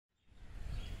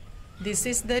This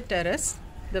is the terrace,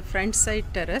 the front side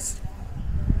terrace.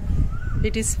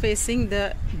 It is facing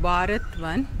the Bharat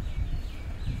one.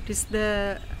 It is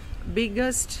the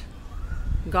biggest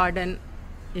garden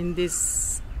in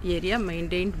this area,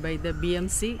 maintained by the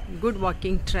BMC, good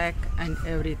walking track and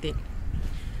everything.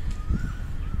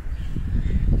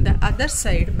 The other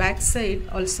side, back side,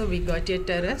 also we got a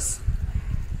terrace,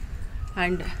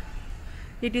 and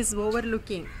it is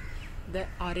overlooking the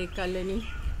Aarey colony,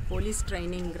 police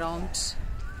training ground,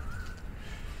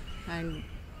 and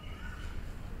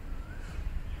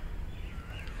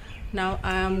now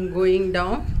I am going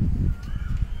down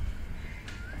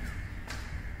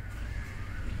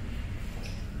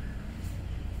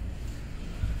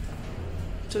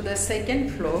to the second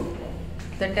floor.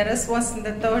 The terrace was in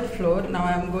the third floor. Now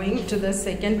I am going to the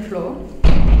second floor.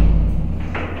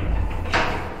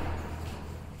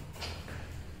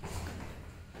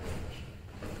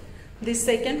 The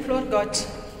second floor got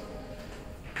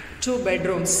 2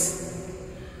 bedrooms.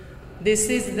 This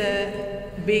is the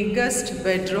biggest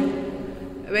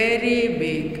bedroom, very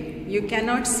big. You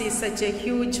cannot see such a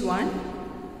huge one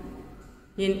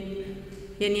in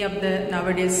any of the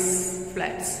nowadays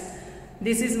flats.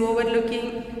 This is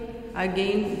overlooking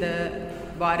again the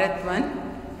Bharat one,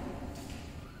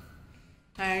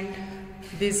 and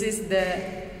this is the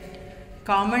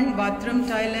common bathroom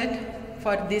toilet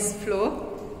for this floor,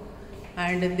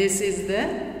 and this is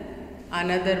the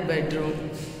another bedroom.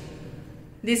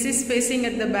 This is facing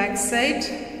at the back side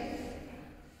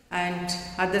and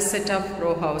other set of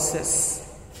row houses.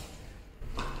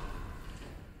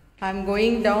 I am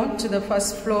going down to the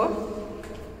first floor.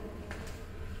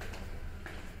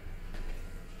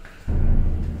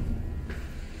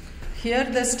 Here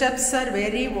the steps are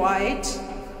very wide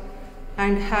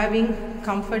and having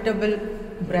comfortable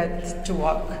breadth to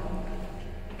walk.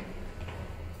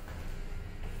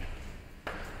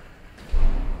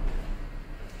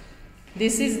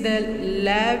 This is the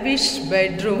lavish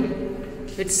bedroom.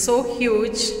 It's so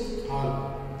huge.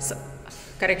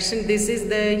 Correction, this is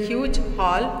the huge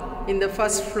hall in the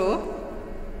first floor.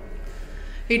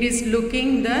 It is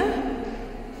looking the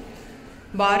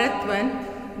Bharat one.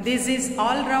 This is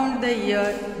all round the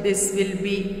year. This will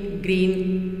be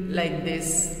green like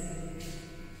this.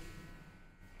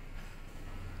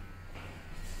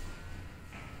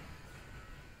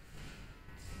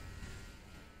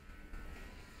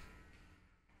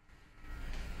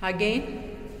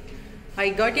 Again, I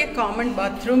got a common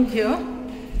bathroom here.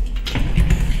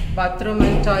 Bathroom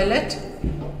and toilet,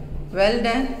 well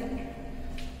done,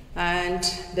 and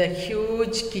the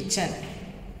huge kitchen.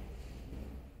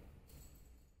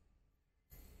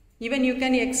 Even you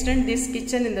can extend this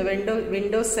kitchen in the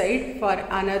window side for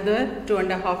another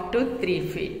 2.5 to 3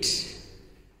 feet.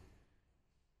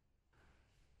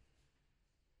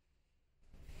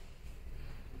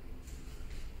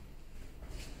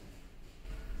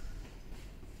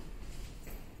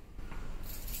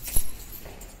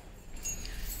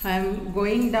 I am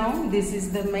going down. This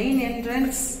is the main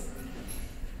entrance.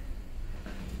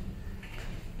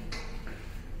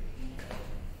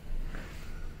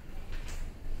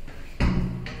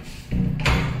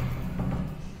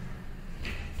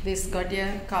 This got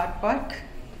a car park.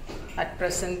 At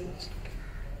present,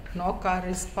 no car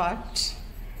is parked.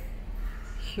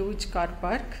 Huge car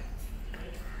park.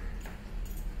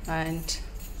 And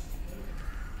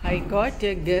I got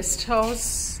a guest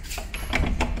house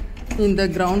in the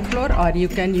ground floor, or you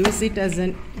can use it as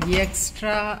an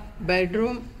extra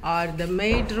bedroom or the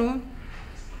maid room.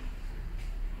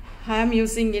 I am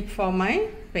using it for my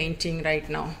painting right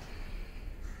now.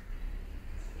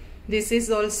 This is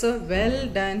also well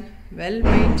done, well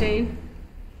maintained,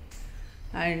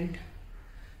 and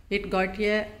it got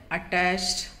a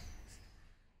attached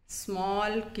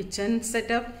small kitchen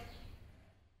setup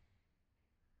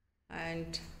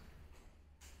and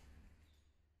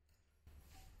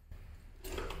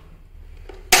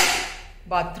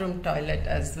bathroom toilet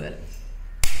as well.